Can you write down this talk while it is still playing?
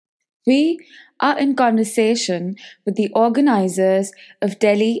We are in conversation with the organizers of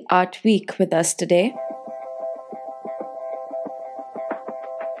Delhi Art Week with us today.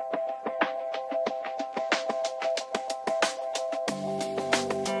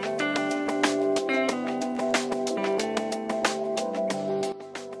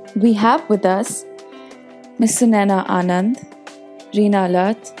 We have with us Ms. Sunena Anand, Reena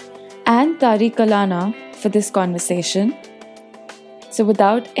Lat, and Tariq Alana for this conversation. So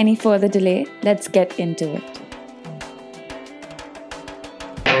without any further delay, let's get into it.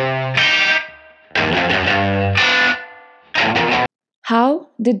 How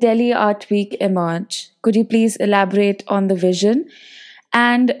did Delhi Art Week emerge? Could you please elaborate on the vision?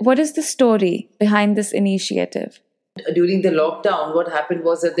 And what is the story behind this initiative? During the lockdown, what happened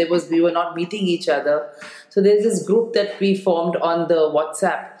was that we were not meeting each other. So there's this group that we formed on the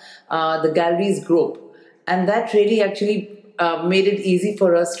WhatsApp, the galleries group, and that really actually made it easy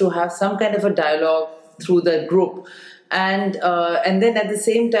for us to have some kind of a dialogue through the group. And then at the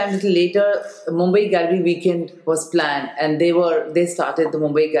same time, a little later, Mumbai Gallery Weekend was planned, and they started the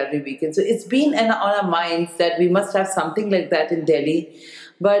Mumbai Gallery Weekend. So it's been on our minds that we must have something like that in Delhi.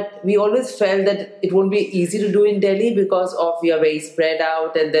 But we always felt that it won't be easy to do in Delhi because we are very spread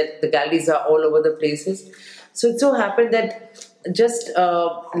out and that the galleries are all over the places. So it so happened that just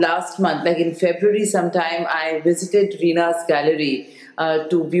last month, like in February sometime, I visited Reena's gallery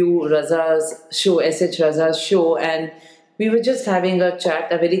to view Raza's show, S.H. Raza's show, and we were just having a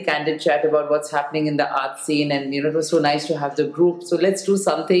chat, a very candid chat about what's happening in the art scene, and it was so nice to have the group. So let's do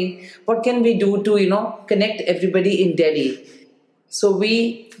something. What can we do to connect everybody in Delhi? So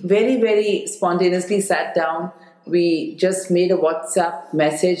we very, very spontaneously sat down. We just made a WhatsApp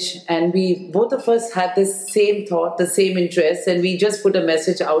message, and both of us had this same thought, the same interest, and we just put a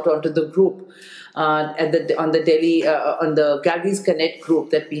message out onto the group on the Galleries Connect group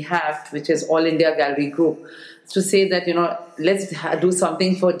that we have, which is All India Gallery Group, to say that let's do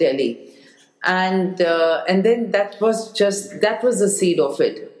something for Delhi, and then that was the seed of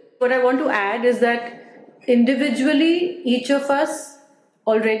it. What I want to add is that individually, each of us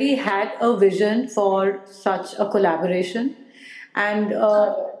already had a vision for such a collaboration, and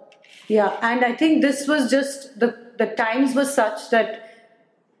and I think this was just the times were such that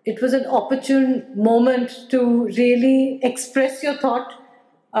it was an opportune moment to really express your thought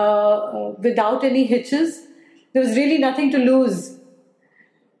without any hitches. There was really nothing to lose.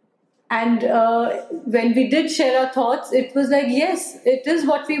 And when we did share our thoughts, it was like, yes, it is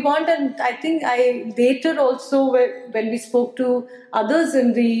what we want. And I think later also, when we spoke to others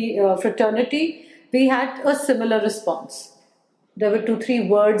in the fraternity, we had a similar response. There were 2-3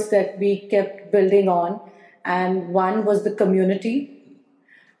 words that we kept building on. And one was the community.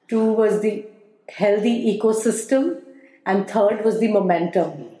 2 was the healthy ecosystem. And 3rd was the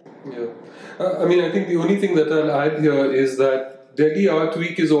momentum. Yeah. I think the only thing that I'll add here is that Delhi Art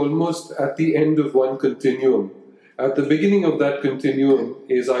Week is almost at the end of one continuum. At the beginning of that continuum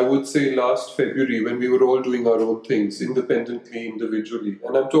is, I would say, last February, when we were all doing our own things, independently, individually.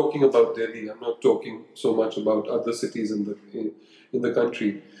 And I'm talking about Delhi. I'm not talking so much about other cities in the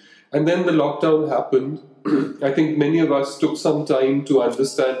country. And then the lockdown happened. I think many of us took some time to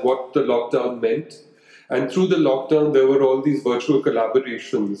understand what the lockdown meant. And through the lockdown, there were all these virtual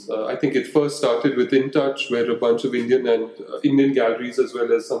collaborations. I think it first started with In Touch, where a bunch of Indian galleries as well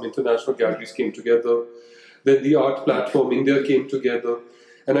as some international galleries came together. Then the art platform India came together.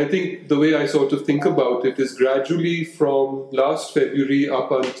 And I think the way I sort of think about it is gradually from last February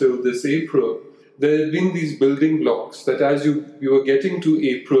up until this April, there have been these building blocks that as you were getting to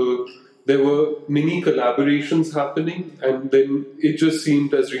April, there were mini collaborations happening. And then it just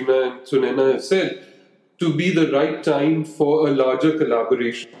seemed, as Reena and Sunena have said, to be the right time for a larger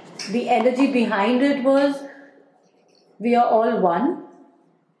collaboration. The energy behind it was, we are all one.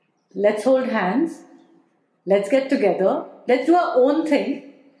 Let's hold hands. Let's get together. Let's do our own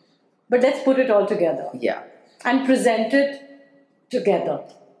thing. But let's put it all together. Yeah. And present it together.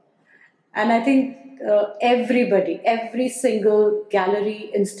 And I think everybody, every single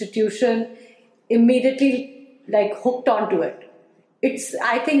gallery, institution, immediately hooked onto it.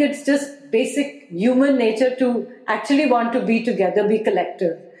 I think it's just basic human nature to actually want to be together, be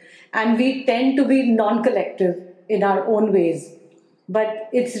collective. And we tend to be non-collective in our own ways. But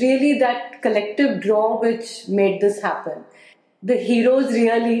it's really that collective draw which made this happen. The heroes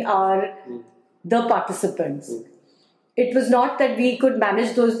really are the participants. It was not that we could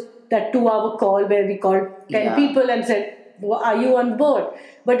manage that 2-hour call where we called 10 people and said, are you on board?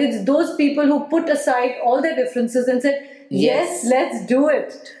 But it's those people who put aside all their differences and said, yes, let's do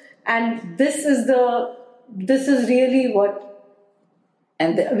it. And this is really what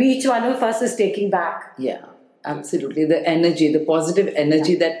And each one of us is taking back. Yeah, absolutely. The energy, the positive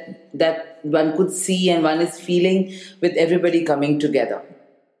energy that one could see and one is feeling with everybody coming together.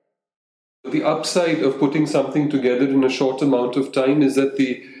 The upside of putting something together in a short amount of time is that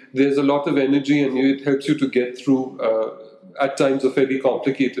there's a lot of energy and it helps you to get through, at times, a fairly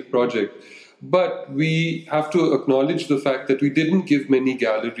complicated project. But we have to acknowledge the fact that we didn't give many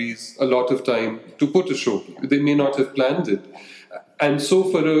galleries a lot of time to put a show. They may not have planned it. And so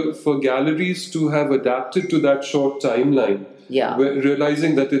for galleries to have adapted to that short timeline,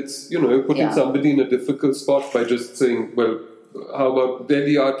 realizing that it's, you're putting somebody in a difficult spot by just saying, well, how about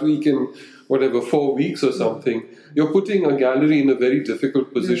Delhi Art Week in 4 weeks or something? You're putting a gallery in a very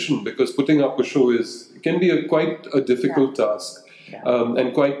difficult position because putting up a show can be quite a difficult task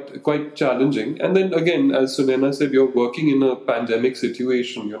and quite challenging. And then again, as Sunena said, you're working in a pandemic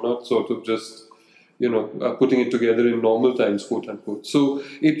situation. You're not sort of just putting it together in normal times, quote unquote. So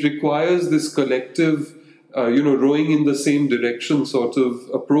it requires this collective, rowing in the same direction sort of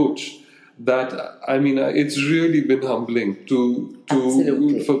approach. That it's really been humbling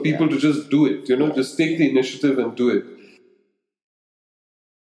for people to just do it. Just take the initiative and do it.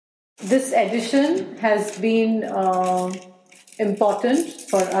 This edition has been important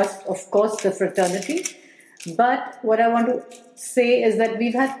for us, of course, the fraternity. But what I want to say is that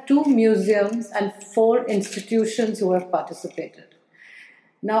we've had 2 museums and 4 institutions who have participated.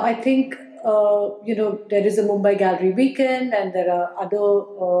 Now, I think, there is a Mumbai Gallery Weekend and there are other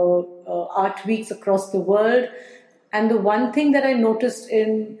art weeks across the world. And the one thing that I noticed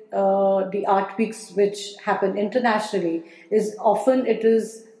in the art weeks which happen internationally is often it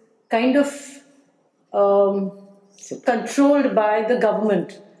is kind of controlled by the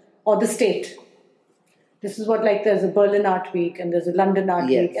government or the state. This is what, there's a Berlin Art Week and there's a London Art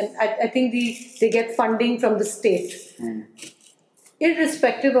Week. And I think they get funding from the state.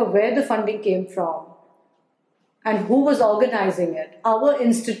 Irrespective of where the funding came from and who was organizing it, our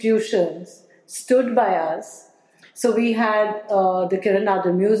institutions stood by us. So we had the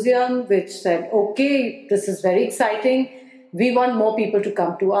Kiranada Museum, which said, okay, this is very exciting. We want more people to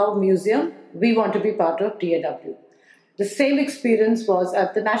come to our museum. We want to be part of DAW. The same experience was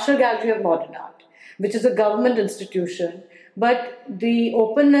at the National Gallery of Modern Art, which is a government institution. But the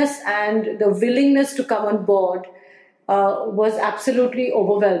openness and the willingness to come on board was absolutely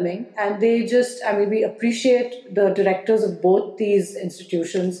overwhelming. And we appreciate the directors of both these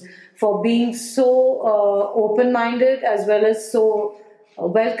institutions for being so open-minded as well as so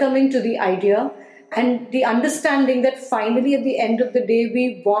welcoming to the idea and the understanding that finally at the end of the day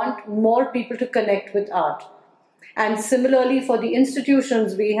we want more people to connect with art. And similarly for the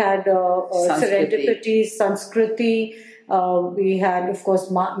institutions we had Serendipity, Sanskriti, we had, of course,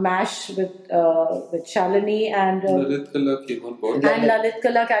 MASH with Shalini and Lalit Kala came on board. And Lalit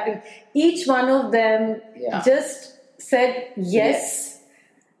Kala Academy. Each one of them just said yes.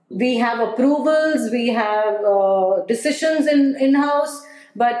 We have approvals, we have decisions in-house,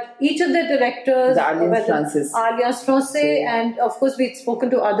 but each of the directors, Alliance Française, and of course we'd spoken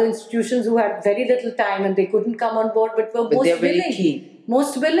to other institutions who had very little time and they couldn't come on board, but were most willing.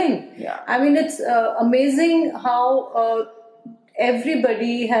 Most willing. Yeah. It's amazing how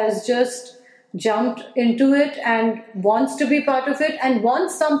everybody has just jumped into it and wants to be part of it and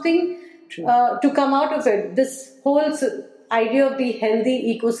wants something to come out of it. This whole idea of the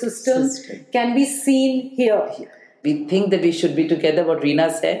healthy ecosystem can be seen here. We think that we should be together, what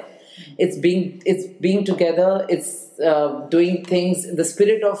Reena said. It's being together, it's doing things, the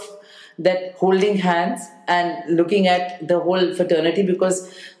spirit of that holding hands and looking at the whole fraternity,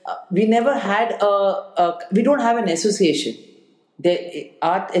 because we never had we don't have an association. The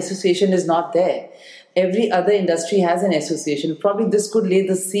art association is not there. Every other industry has an association. Probably this could lay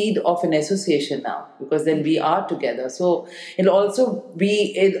the seed of an association now, because then we are together. So it'll also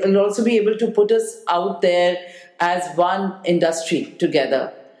be able to put us out there as one industry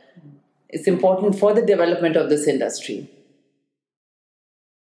together. It's important for the development of this industry.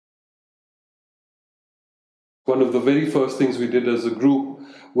 One of the very first things we did as a group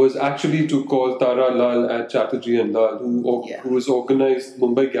was actually to call Tara Lal at Chatterjee and Lal, who has organized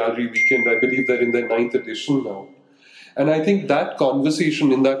Mumbai Gallery Weekend. I believe they're in their 9th edition now. And I think that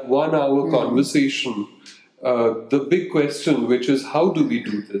conversation, in that 1 hour conversation, the big question, which is how do we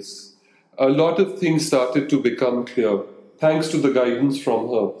do this? A lot of things started to become clear, thanks to the guidance from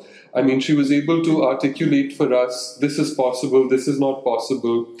her. She was able to articulate for us, this is possible, this is not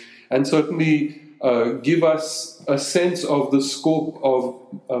possible, and certainly give us a sense of the scope of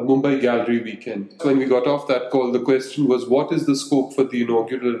Mumbai Gallery Weekend. When we got off that call, the question was, what is the scope for the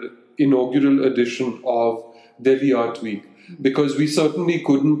inaugural edition of Delhi Art Week? because we certainly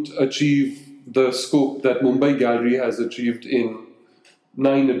couldn't achieve the scope that Mumbai Gallery has achieved in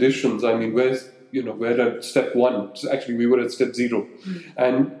 9 editions. I mean, we're at step 1. Actually, we were at step 0.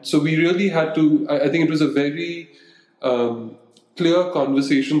 And so we really had to, I think it was a very clear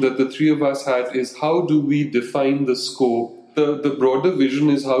conversation that the three of us had, is how do we define the scope? The broader vision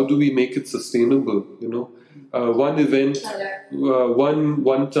is how do we make it sustainable, one event,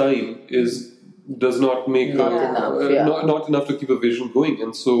 one time does not make not enough to keep a vision going.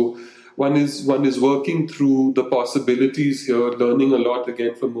 And so one is working through the possibilities here, learning a lot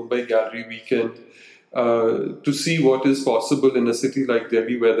again from Mumbai Gallery Weekend, to see what is possible in a city like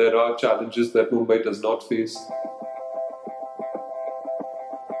Delhi where there are challenges that Mumbai does not face.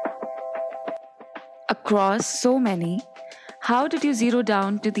 Across so many, how did you zero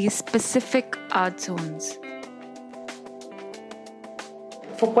down to these specific art zones?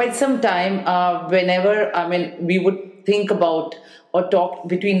 For quite some time, whenever we would think about or talk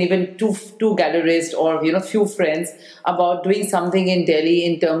between even two gallerists or few friends about doing something in Delhi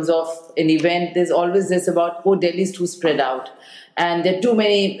in terms of an event, there's always this about, Delhi is too spread out and there are too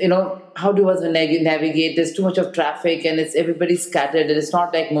many, how do us navigate? There's too much of traffic and everybody's scattered, and it's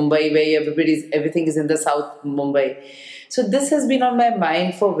not like Mumbai where everything is in the South Mumbai. So this has been on my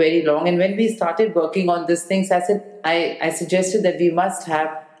mind for very long, and when we started working on these things, I suggested that we must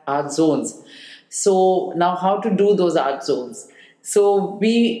have art zones. So now how to do those art zones? So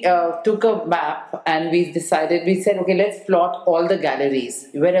we took a map and we said, okay, let's plot all the galleries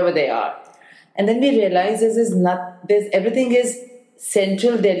wherever they are. And then we realized everything is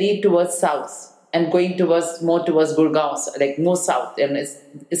central Delhi towards south and going more towards Gurgaon, like more south, and it's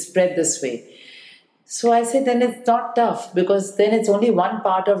spread this way. So I said, then it's not tough because then it's only one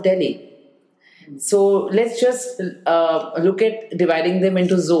part of Delhi. So let's just look at dividing them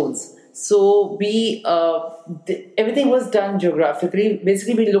into zones. So everything was done geographically.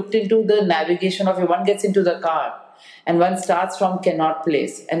 Basically, we looked into the navigation of one gets into the car and one starts from Connaught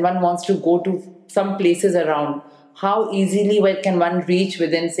Place and one wants to go to some places around. How easily can one reach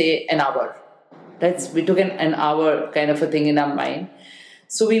within, say, an hour? We took an hour kind of a thing in our mind.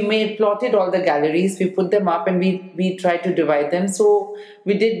 So we plotted all the galleries, we put them up and we tried to divide them. So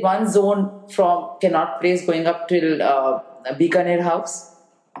we did one zone from Connaught Place going up till Bikaner House.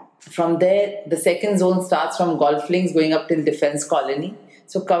 From there, the second zone starts from Golf Links going up till Defence Colony.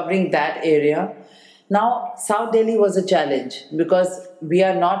 So covering that area. Now, South Delhi was a challenge because we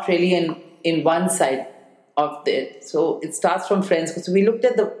are not really in one side of it. So it starts from Friends. So we looked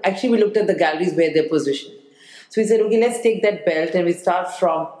at the galleries where they're positioned. So we said, okay, let's take that belt and we start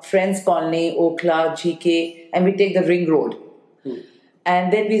from Friends Colony, Okhla, GK, and we take the Ring Road.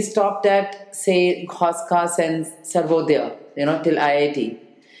 And then we stopped at, say, Khoskas and Sarvodaya, till IIT.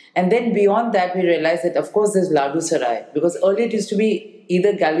 And then beyond that, we realized that, of course, there's Ladu Sarai. Because earlier it used to be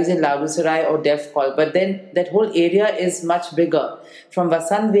either galleries in Ladu Sarai or Def Call. But then that whole area is much bigger. From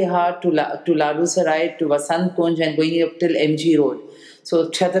Vasant Vihar to Ladu Sarai to Vasant Kunj and going up till MG Road. So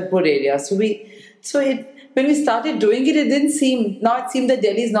Chhatarpur area. When we started doing it, it seemed that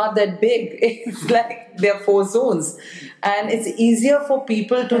Delhi is not that big. It's like there are 4 zones. And it's easier for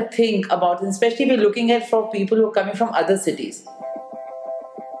people to think about, especially if we're looking at for people who are coming from other cities.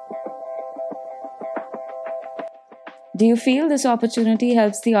 Do you feel this opportunity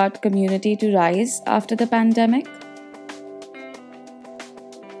helps the art community to rise after the pandemic?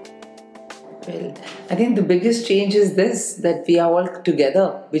 Well, I think the biggest change is that we are all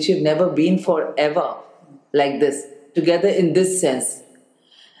together, which we've never been forever like this, together in this sense.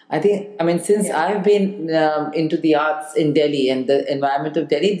 Since I've been into the arts in Delhi and the environment of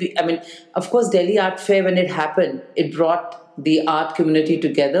Delhi, of course, Delhi Art Fair, when it happened, it brought the art community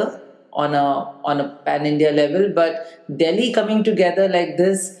together on a pan-India level. But Delhi coming together like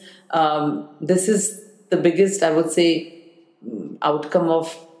this, this is the biggest, I would say, outcome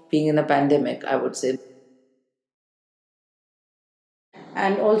of being in a pandemic, I would say.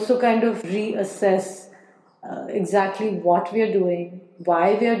 And also kind of reassess exactly what we are doing,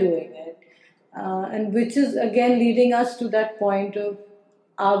 why we are doing it, and which is again leading us to that point of,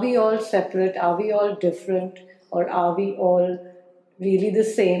 are we all separate, are we all different, or are we all really the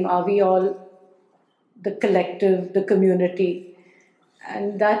same, are we all the collective, the community?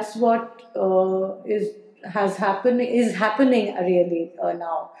 And that's what is happening really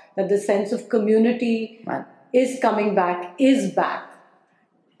now, that the sense of community is coming back, is back.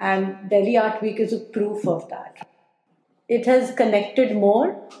 And Delhi Art Week is a proof of that. It has connected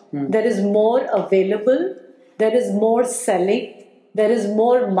more. There is more available. There is more selling. There is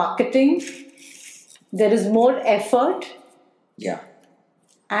more marketing. There is more effort. Yeah.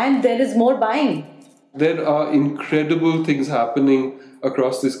 And there is more buying. there are incredible things happening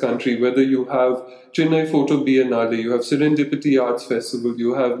across this country, whether you have Chennai Photo Biennale, you have Serendipity Arts Festival,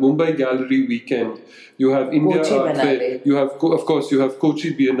 you have Mumbai Gallery Weekend, you have India Kochi Art Fair, Biennale. you have, of course, you have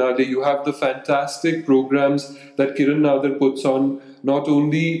Kochi Biennale, you have the fantastic programs that Kiran Nadar puts on, not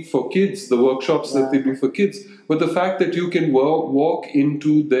only for kids, the workshops that they do for kids, but the fact that you can walk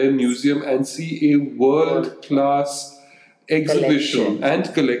into their museum and see a world-class exhibition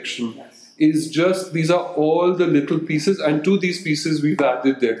and collection is just, these are all the little pieces, and to these pieces we've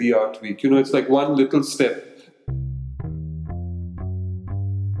added Delhi Art Week. It's like one little step.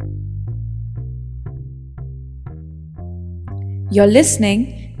 You're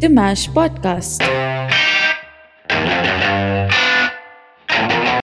listening to MASH Podcast.